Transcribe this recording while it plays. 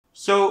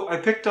So I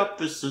picked up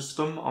this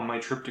system on my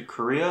trip to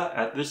Korea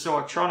at this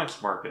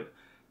electronics market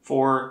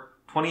for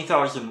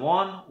 20,000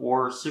 won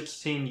or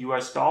 16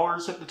 US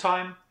dollars at the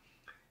time.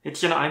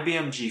 It's an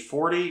IBM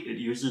G40. It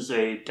uses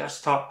a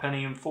Desktop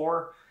Pentium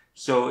 4,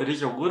 so it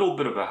is a little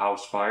bit of a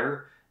house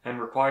fire and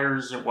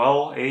requires,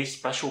 well, a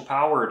special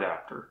power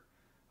adapter.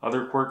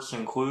 Other quirks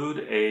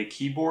include a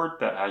keyboard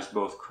that has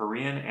both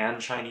Korean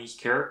and Chinese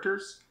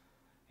characters,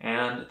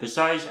 and the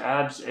size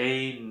adds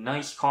a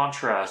nice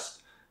contrast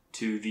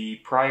to the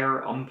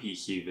prior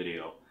umpc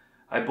video.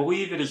 I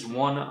believe it is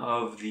one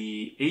of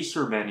the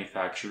Acer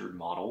manufactured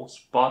models,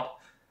 but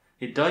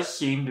it does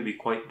seem to be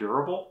quite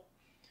durable.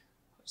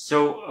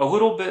 So a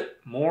little bit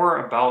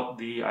more about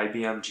the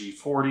IBM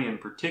G40 in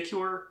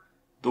particular.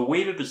 The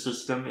weight of the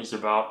system is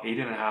about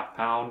 8.5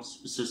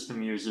 pounds. The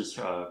system uses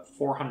a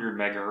 400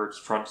 MHz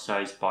front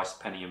size bus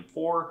Pentium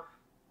 4,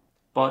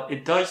 but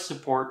it does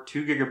support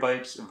 2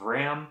 GB of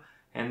RAM,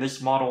 and this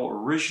model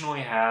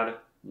originally had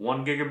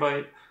 1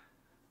 GB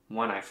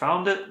when I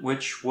found it,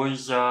 which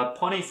was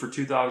plenty for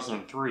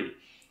 2003.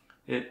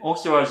 It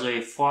also has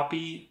a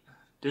floppy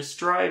disk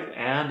drive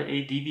and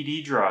a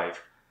DVD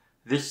drive.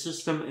 This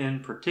system in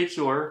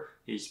particular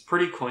is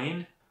pretty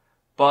clean,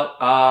 but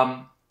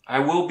I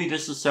will be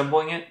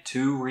disassembling it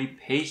to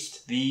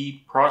repaste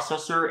the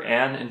processor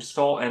and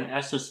install an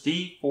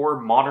SSD for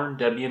modern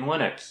Debian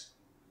Linux.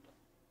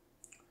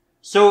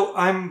 So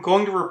I'm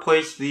going to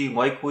replace the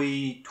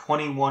likely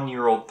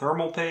 21-year-old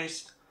thermal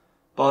paste.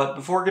 But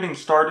before getting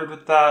started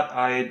with that,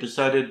 I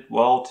decided,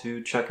 well,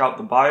 to check out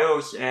the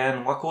BIOS,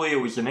 and luckily it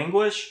was in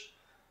English.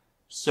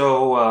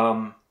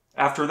 So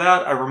after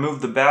that, I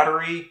removed the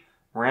battery,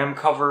 RAM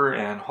cover,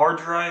 and hard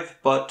drive.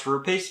 But to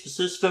repaste the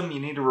system,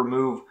 you need to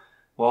remove,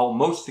 well,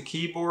 most of the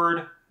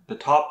keyboard, the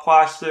top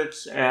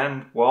plastics,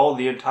 and, well,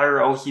 the entire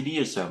LCD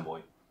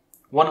assembly.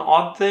 One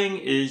odd thing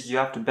is you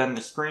have to bend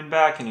the screen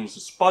back and use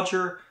a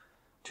spudger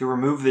to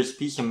remove this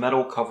piece of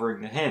metal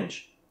covering the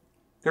hinge.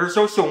 There's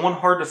also one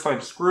hard to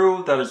find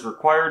screw that is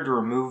required to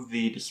remove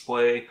the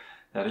display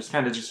that is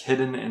kind of just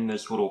hidden in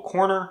this little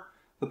corner.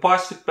 The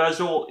plastic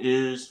bezel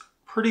is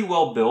pretty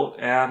well built,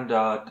 and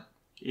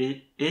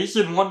it is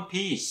in one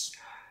piece.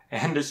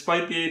 And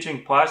despite the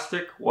aging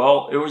plastic,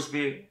 well, it was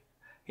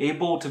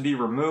able to be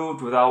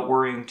removed without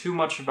worrying too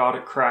much about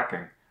it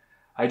cracking.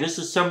 I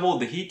disassembled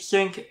the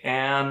heatsink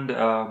and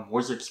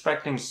was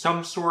expecting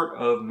some sort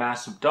of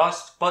massive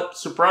dust, but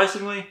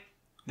surprisingly,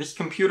 this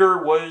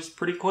computer was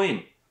pretty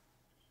clean.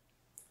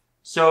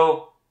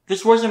 So,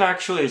 this wasn't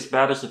actually as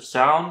bad as it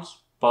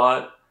sounds,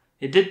 but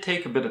it did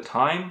take a bit of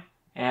time,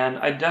 and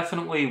I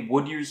definitely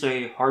would use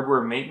a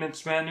hardware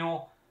maintenance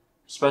manual,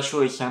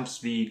 especially since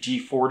the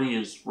G40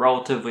 is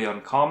relatively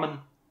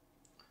uncommon.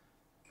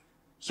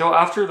 So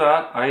after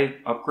that, I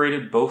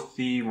upgraded both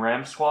the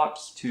RAM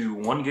slots to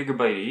 1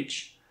 GB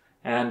each,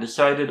 and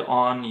decided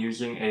on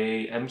using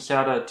a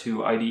mSATA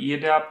to IDE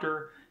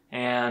adapter,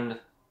 and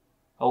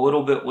a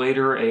little bit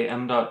later a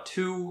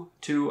M.2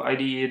 to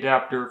IDE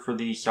adapter for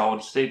the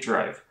solid state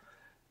drive.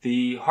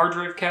 The hard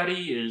drive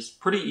caddy is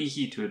pretty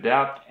easy to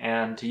adapt,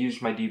 and to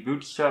use my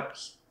debootstrap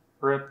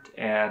script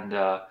and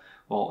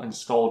well,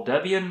 install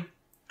Debian,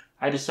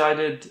 I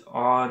decided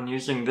on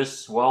using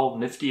this, well,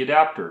 nifty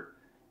adapter,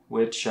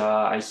 which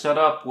I set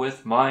up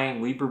with my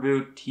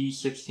LibreBoot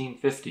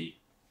T1650.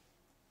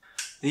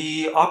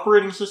 The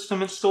operating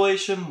system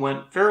installation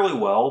went fairly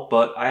well,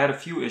 but I had a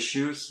few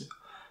issues.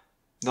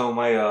 Though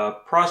my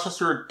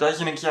processor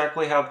doesn't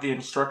exactly have the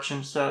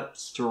instruction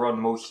sets to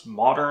run most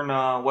modern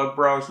web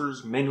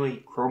browsers,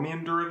 mainly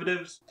Chromium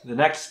derivatives. The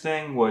next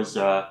thing was,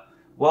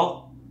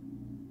 well,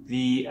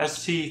 the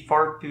ST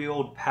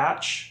far-field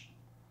patch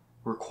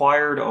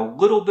required a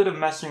little bit of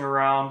messing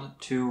around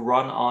to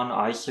run on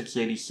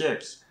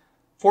i686.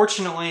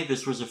 Fortunately,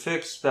 this was a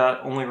fix that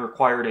only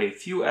required a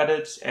few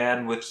edits,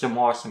 and with some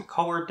loss in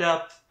color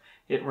depth,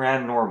 it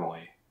ran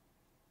normally.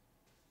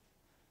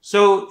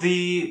 So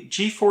the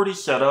G40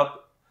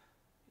 setup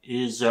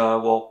is,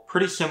 well,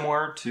 pretty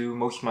similar to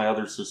most of my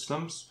other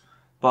systems,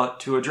 but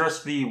to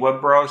address the web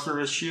browser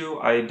issue,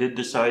 I did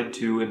decide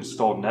to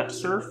install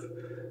Netsurf,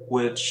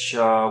 which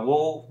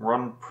will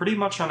run pretty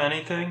much on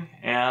anything,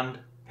 and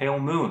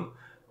Palemoon.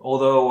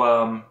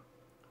 Although,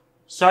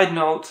 side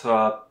note,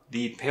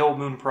 the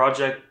Palemoon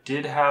project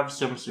did have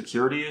some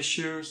security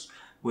issues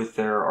with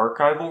their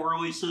archival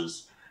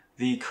releases.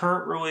 The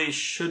current release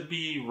should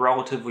be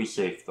relatively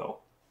safe though.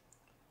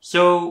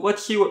 So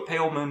let's see what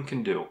Palemoon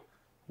can do.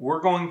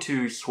 We're going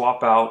to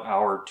swap out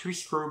our 2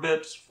 screw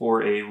bits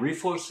for a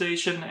reflow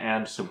station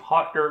and some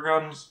hot air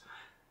guns,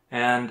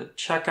 and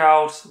check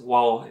out,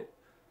 well,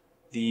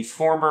 the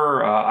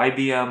former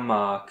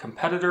IBM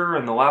competitor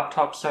in the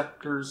laptop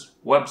sector's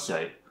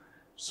website.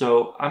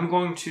 So I'm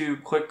going to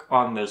click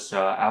on this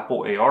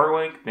Apple AR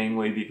link,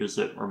 mainly because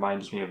it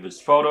reminds me of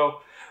this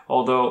photo,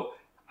 although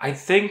I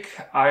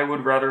think I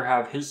would rather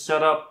have his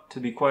setup, to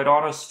be quite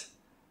honest.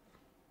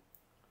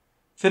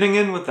 Fitting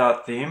in with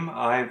that theme,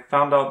 I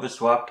found out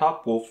this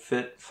laptop will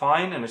fit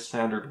fine in a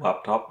standard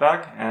laptop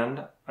bag,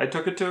 and I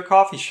took it to a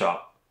coffee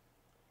shop.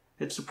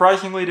 It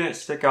surprisingly didn't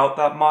stick out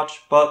that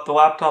much, but the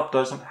laptop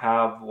doesn't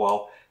have,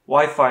 well,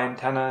 Wi-Fi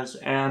antennas,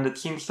 and it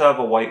seems to have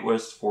a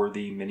whitelist for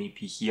the mini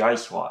PCI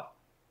slot.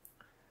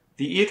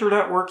 The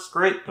Ethernet works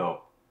great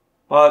though,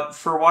 but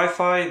for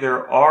Wi-Fi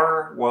there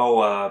are,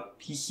 well,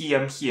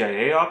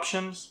 PCMCIA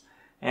options,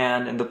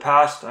 and in the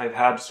past I've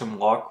had some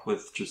luck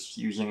with just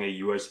using a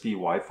USB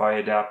Wi-Fi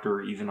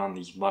adapter even on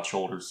these much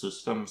older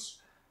systems.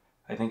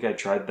 I think I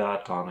tried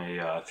that on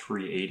a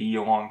 380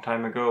 a long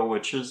time ago,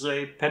 which is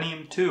a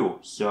Pentium 2,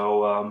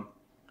 so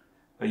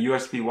a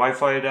USB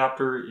Wi-Fi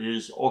adapter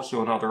is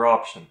also another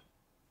option.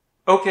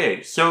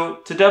 Okay, so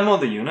to demo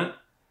the unit,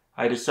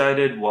 I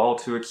decided, well,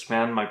 to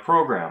expand my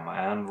program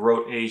and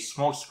wrote a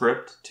small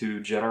script to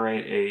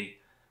generate a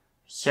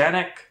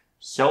SANIC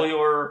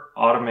cellular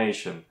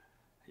automation.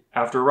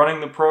 After running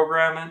the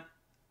program,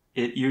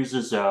 it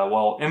uses,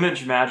 well,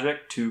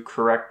 ImageMagick to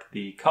correct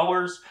the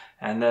colors,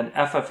 and then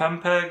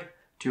FFmpeg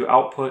to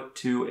output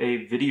to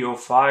a video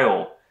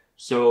file.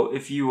 So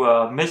if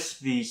you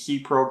missed the C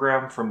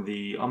program from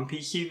the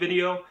umpc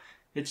video,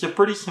 it's a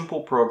pretty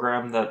simple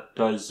program that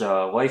does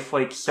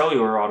lifelike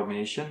cellular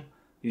automation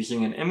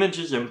using an image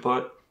as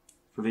input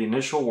for the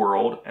initial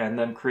world, and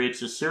then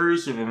creates a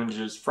series of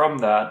images from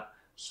that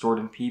stored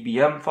in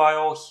PBM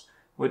files,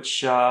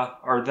 which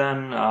are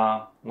then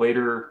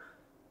later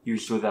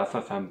used with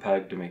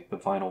FFmpeg to make the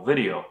final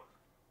video.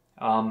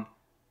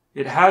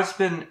 It has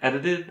been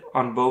edited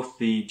on both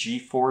the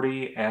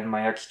G40 and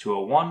my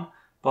X201,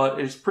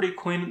 but it's pretty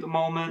clean at the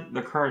moment.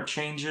 The current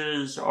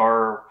changes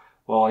are,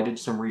 well, I did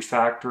some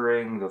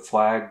refactoring. The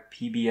flag,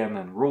 PBM,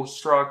 and rule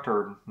struct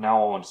are now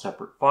all in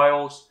separate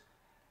files.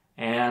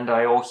 And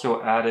I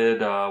also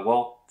added,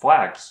 well,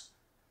 flags.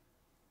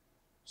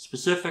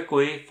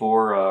 Specifically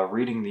for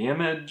reading the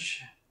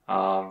image,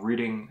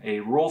 reading a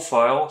rule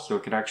file, so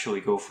it can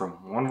actually go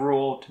from one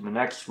rule to the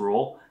next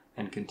rule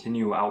and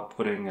continue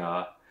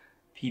outputting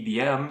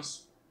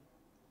PBMs,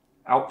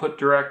 output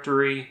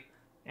directory,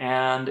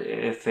 and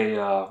if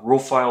a rule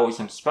file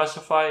isn't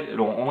specified,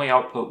 it'll only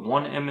output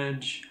one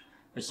image,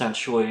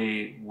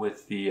 essentially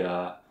with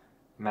the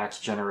max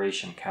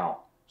generation count.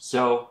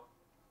 So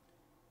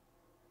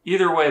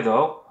either way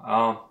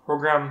though,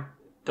 program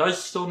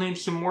does still need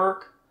some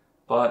work,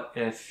 but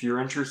if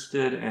you're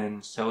interested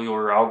in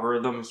cellular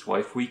algorithms,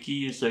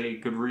 LifeWiki is a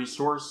good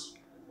resource.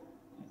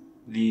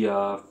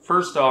 The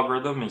first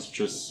algorithm is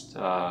just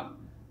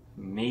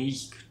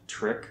maze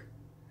trick,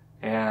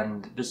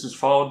 and this is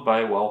followed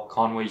by, well,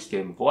 Conway's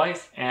Game of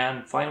Life,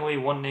 and finally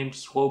one named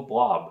Slow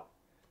Blob.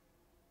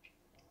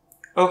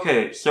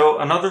 Okay, so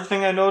another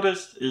thing I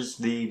noticed is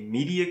the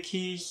media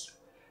keys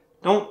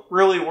don't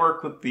really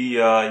work with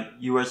the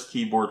US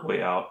keyboard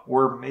layout,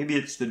 or maybe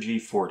it's the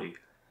G40.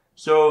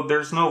 So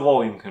there's no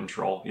volume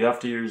control. You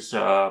have to use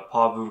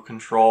PAVU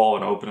control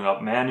and open it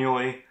up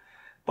manually,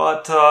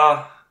 but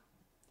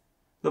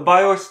the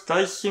BIOS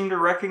does seem to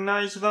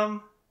recognize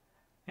them.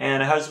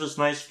 And it has this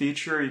nice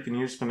feature you can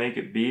use to make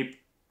it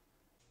beep.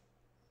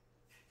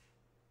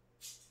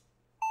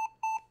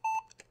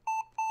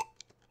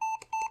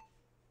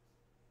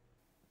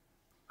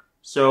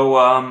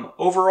 So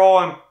overall,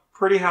 I'm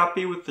pretty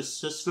happy with the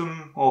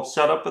system, well,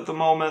 setup at the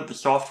moment. The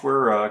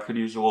software could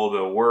use a little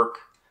bit of work.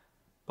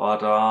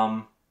 But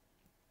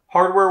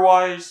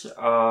hardware-wise, it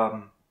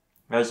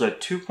has a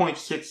 2.6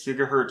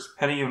 gigahertz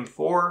Pentium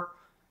 4,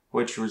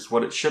 which was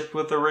what it shipped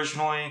with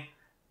originally.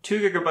 2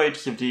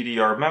 gigabytes of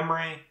DDR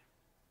memory,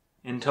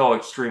 Intel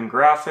Extreme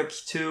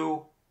Graphics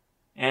 2,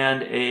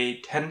 and a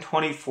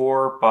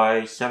 1024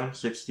 by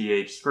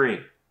 768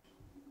 screen.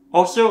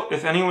 Also,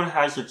 if anyone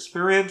has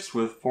experience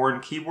with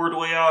foreign keyboard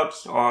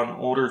layouts on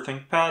older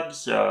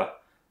ThinkPads,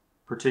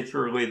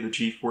 particularly the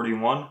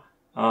G41,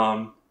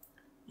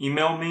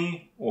 email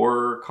me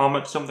or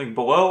comment something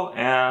below,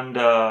 and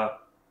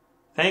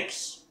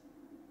thanks,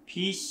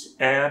 peace,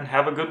 and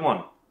have a good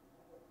one.